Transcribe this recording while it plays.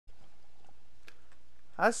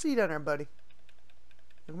I see you down there, buddy.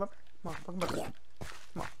 Come up. Come on, come up.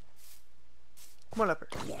 Come on. Come on up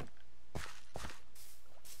here.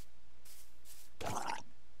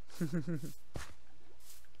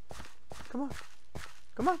 Come on.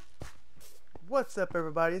 Come on. What's up,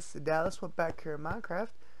 everybody? It's Dallas. We're back here in Minecraft.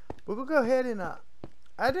 We're gonna go ahead and I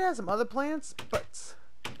did have some other plans, but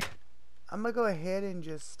I'm gonna go ahead and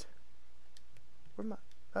just did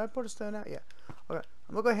I put a stone out? Yeah. Okay.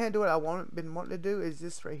 I'm gonna go ahead and do what I been wanting to do. Is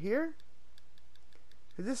this right here?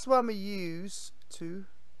 This is what I'm gonna use to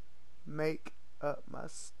make up my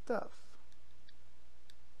stuff.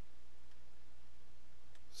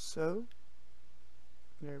 So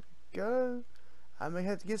there we go. I may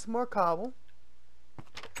have to get some more cobble.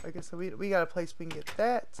 Like I said, we got a place we can get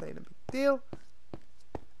that. It's ain't a big deal.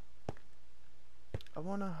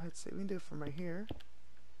 Let's see, we can do it from right here.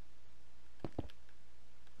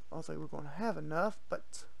 I don't think we're going to have enough,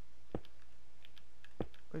 but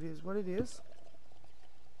it is what it is.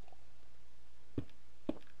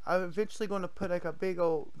 I'm eventually going to put like a big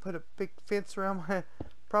fence around my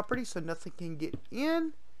property so nothing can get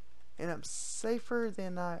in, and I'm safer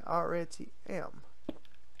than I already am.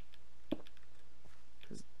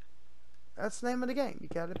 That's the name of the game. You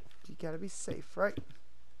gotta be safe, right?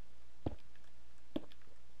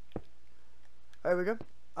 There we go.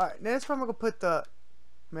 Alright, now that's where I'm gonna put the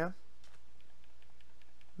ma'am.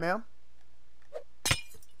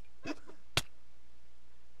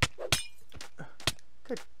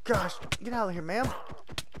 Good gosh, get out of here, ma'am.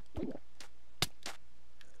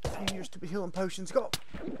 Your stupid healing potions. Go.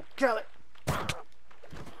 Kill it.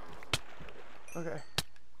 Okay.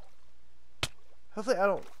 Hopefully I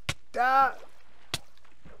don't die.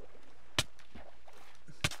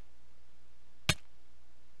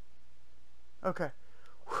 Okay.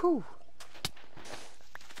 Whew.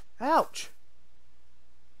 Ouch.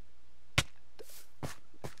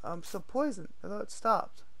 I'm still poisoned. I thought it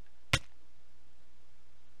stopped.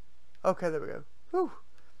 Okay, there we go. Whew.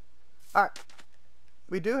 Alright.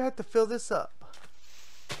 We do have to fill this up.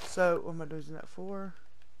 So, what am I using that for?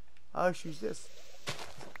 I'll just use this.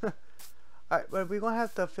 Alright, but we're going to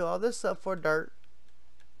have to fill all this up for dirt.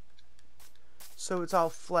 So it's all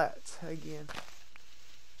flat again.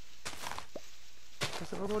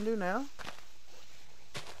 That's what we're going to do now.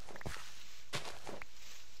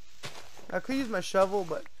 I could use my shovel,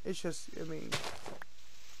 but it's just, I mean,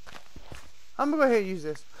 I'm going to go ahead and use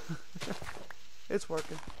this. It's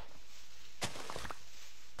working.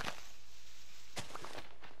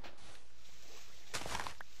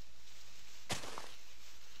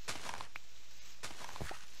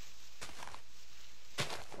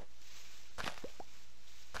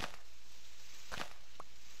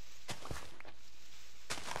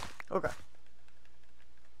 Okay.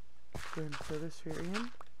 Go ahead and fill this here in.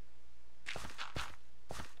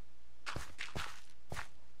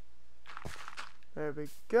 There we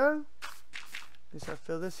go. Just gotta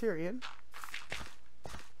fill this here in.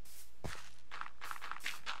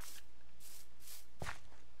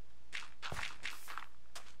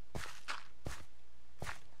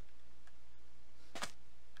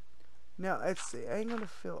 Now let's see. I ain't gonna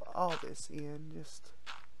fill all this in.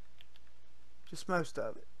 Just most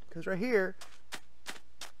of it. Because right here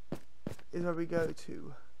is where we go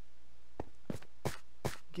to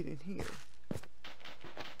get in here.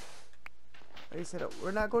 Like I said,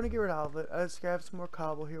 we're not going to get rid of it. Let's grab some more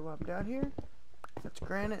cobble here while I'm down here. That's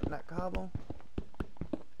granite, not cobble.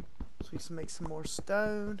 So we can make some more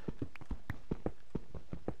stone.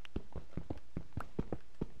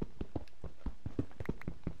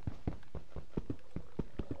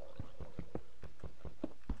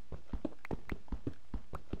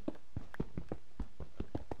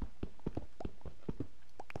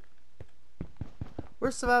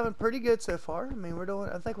 We're surviving pretty good so far. I mean,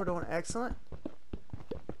 I think we're doing excellent.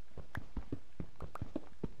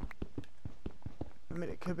 I mean,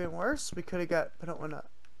 it could have been worse. We could have got put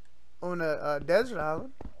on a desert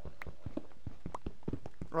island,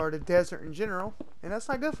 or the desert in general, and that's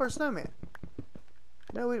not good for a snowman.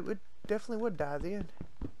 No, we definitely would die then.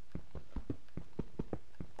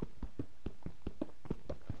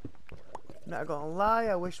 Not gonna lie,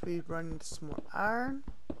 I wish we'd run into some more iron.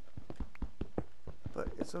 But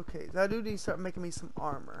it's okay. I do need to start making me some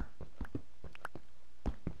armor.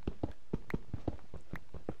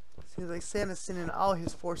 Seems like Santa's sending all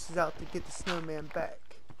his forces out to get the snowman back.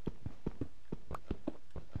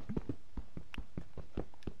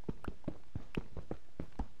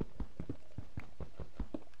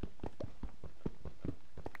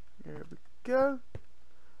 There we go.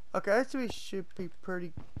 Okay, actually we should be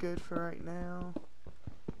pretty good for right now.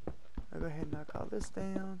 I'll go ahead and knock all this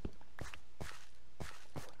down.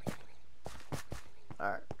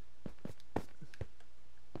 Alright.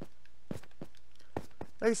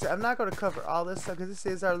 Like I said, I'm not going to cover all this stuff because this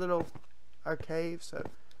is our cave, so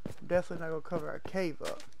I'm definitely not going to cover our cave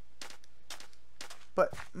up.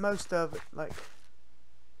 But most of it, like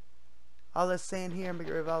all this sand here, I'm going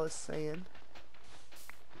to get rid of all this sand.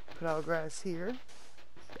 Put all the grass here.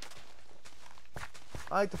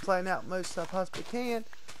 I like to plan out most stuff I possibly can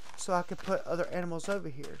so I can put other animals over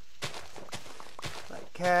here.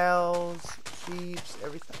 Like cows, sheep,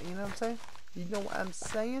 everything. You know what I'm saying? You know what I'm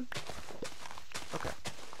saying? Okay.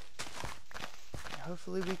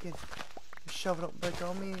 Hopefully we can shovel don't break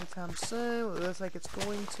on me anytime soon. It looks like it's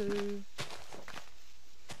going to.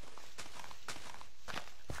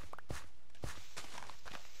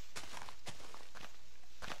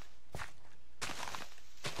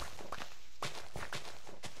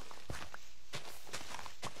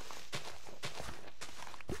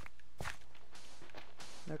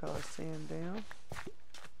 Knock all the sand down.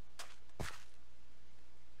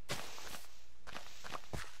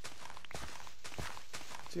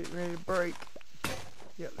 It's getting ready to break.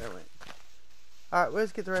 Yep, that went. Alright,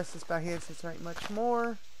 let's get the rest of this back in since there ain't much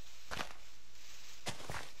more.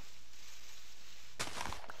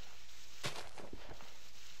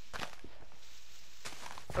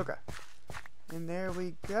 Okay. And there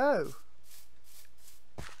we go.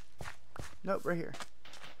 Nope, right here.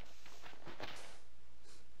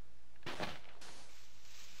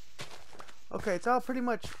 Okay, it's all pretty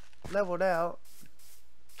much leveled out.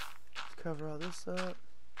 Let's cover all this up.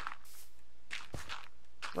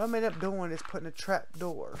 What I ended up doing is putting a trap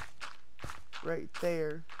door right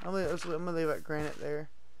there. I'm gonna leave that granite there.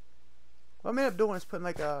 What I ended up doing is putting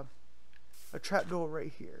like a trap door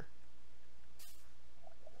right here.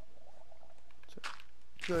 So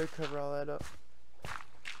go ahead and cover all that up.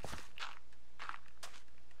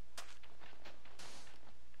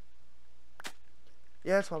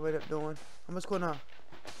 Yeah, that's what I ended up doing. I'm just gonna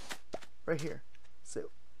right here. So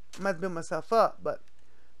I might build myself up, but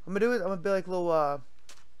I'm gonna do it. I'm gonna build like a little.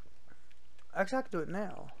 Actually, I can do it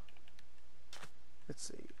now. Let's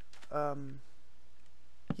see.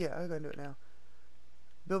 Yeah, I'm gonna do it now.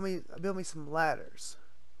 Build me some ladders.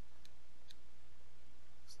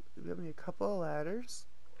 Build me a couple of ladders.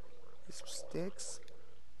 Some sticks.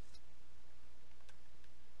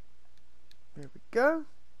 There we go.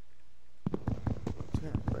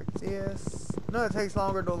 Gonna break this. No, it takes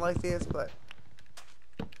longer. Don't like this, but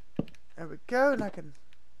there we go. And I can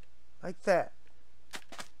like that,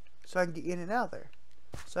 so I can get in and out there.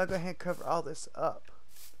 So I go ahead and cover all this up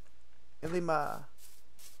and leave my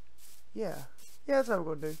yeah. That's what I'm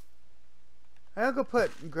gonna do. I'm gonna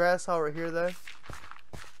put grass all right here though.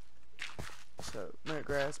 So not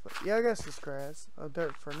grass, but yeah, I guess it's grass.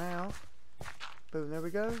 Dirt for now. Boom. There we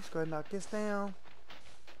go. Let's go ahead and knock this down.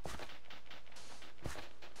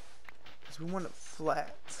 We want it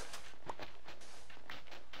flat.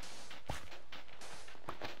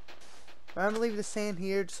 I'm gonna leave the sand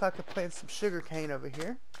here just so I can plant some sugar cane over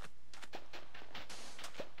here.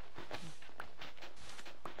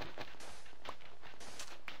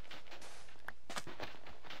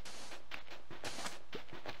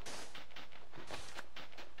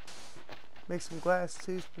 Make some glass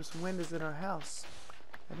too, put some windows in our house.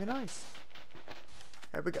 That'd be nice.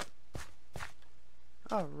 There we go.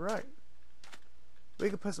 Alright. We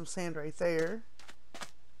can put some sand right there.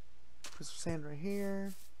 Put some sand right here.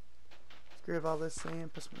 Let's get rid of all this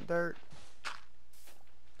sand. Put some dirt.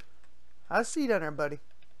 I see you down there, buddy.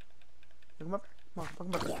 Come up here. Come on,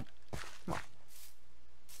 come up here. Come on.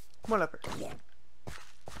 Come on up here.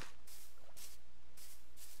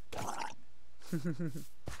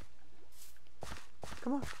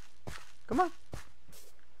 Come on. Come on.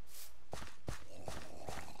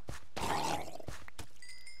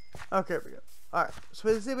 Okay, there we go. Alright, so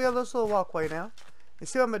we see we have this little walkway now. And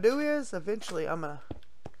see what I'm going to do is, eventually I'm going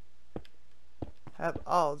to have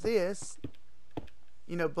all this,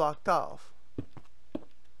 you know, blocked off.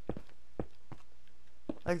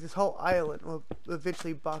 Like this whole island will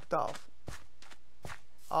eventually blocked off.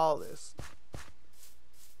 All this.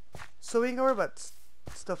 So we ain't gonna worry about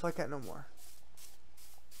stuff like that no more.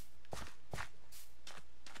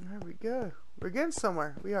 There we go. We're getting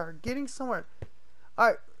somewhere. We are getting somewhere.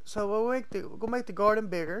 Alright. So we're gonna make the garden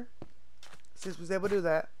bigger. Since we was able to do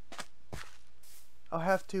that, I'll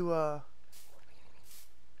have to let's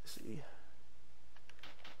see.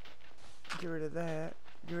 Get rid of that.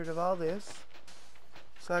 Get rid of all this,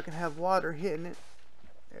 so I can have water hitting it.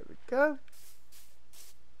 There we go.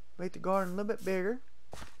 Make the garden a little bit bigger.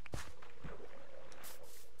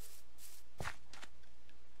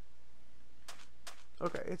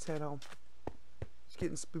 Okay, it's head home. It's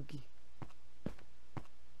getting spooky.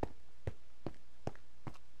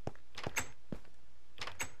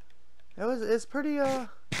 It's pretty good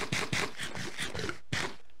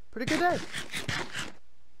day.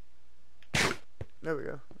 There we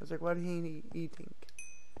go. I was like, what did he eating?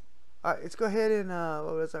 Alright, let's go ahead and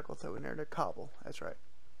what was that gonna throw in there? The cobble. That's right.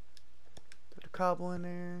 Put the cobble in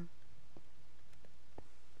there.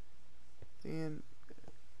 And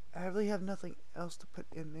I really have nothing else to put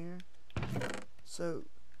in there. So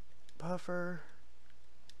puffer.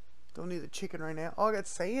 Don't need the chicken right now. Oh, I got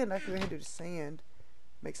sand. I can go ahead and do the sand.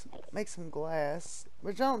 Make some glass.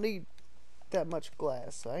 Which I don't need that much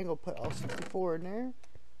glass, so I ain't gonna put all 64 in there.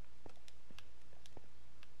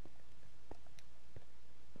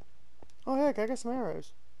 Oh heck, I got some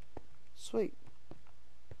arrows. Sweet.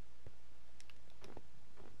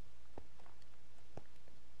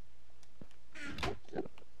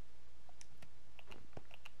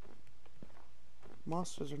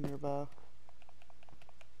 Monsters are nearby.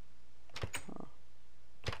 Huh.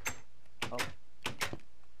 Oh.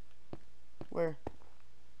 Where?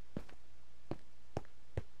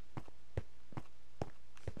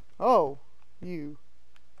 Oh, you're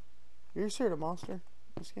sort of monster.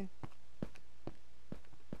 This game.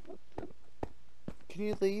 Can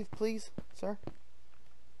you leave, please, sir?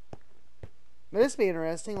 Now this would be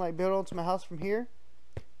interesting. Like build onto my house from here,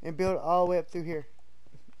 and build all the way up through here,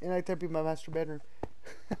 and like that'd be my master bedroom.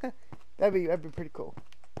 that'd be pretty cool.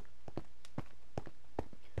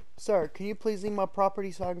 Sir, can you please leave my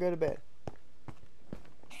property so I can go to bed?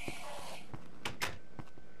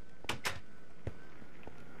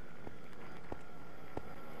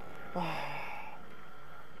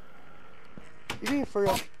 You being for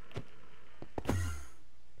real?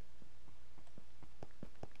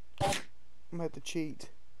 I'm gonna have to cheat.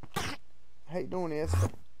 I hate doing this.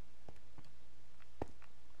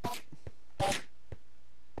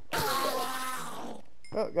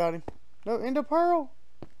 Oh, got him. No, Ender Pearl?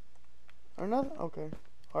 Or nothing? Okay.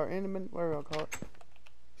 Or Enderman, whatever I'll call it.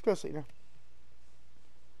 Let's go sleep now.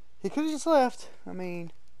 He could have just left. I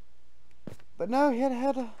mean, but no, he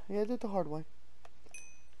had to do it the hard way.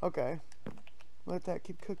 Okay. Let that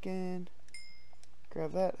keep cooking.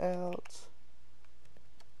 Grab that out.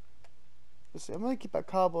 Let's see, I'm gonna keep that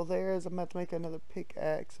cobble there as I'm about to make another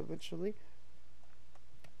pickaxe eventually.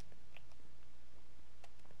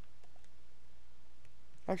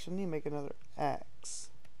 Actually, I need to make another axe.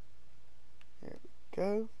 There we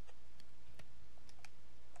go.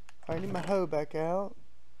 I need my hoe back out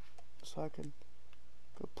so I can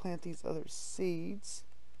go plant these other seeds.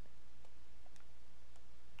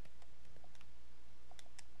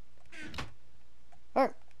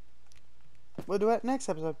 Alright. We'll do that next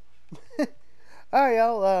episode. Alright,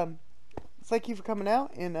 y'all. Thank you for coming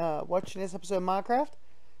out and watching this episode of Minecraft.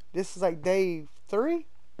 This is like day 3?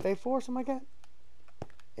 Day 4, something like that.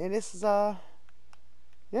 And this is,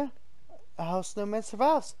 yeah, how Snowman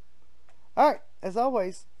survives. Alright, as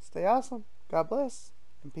always, stay awesome, God bless,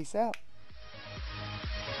 and peace out.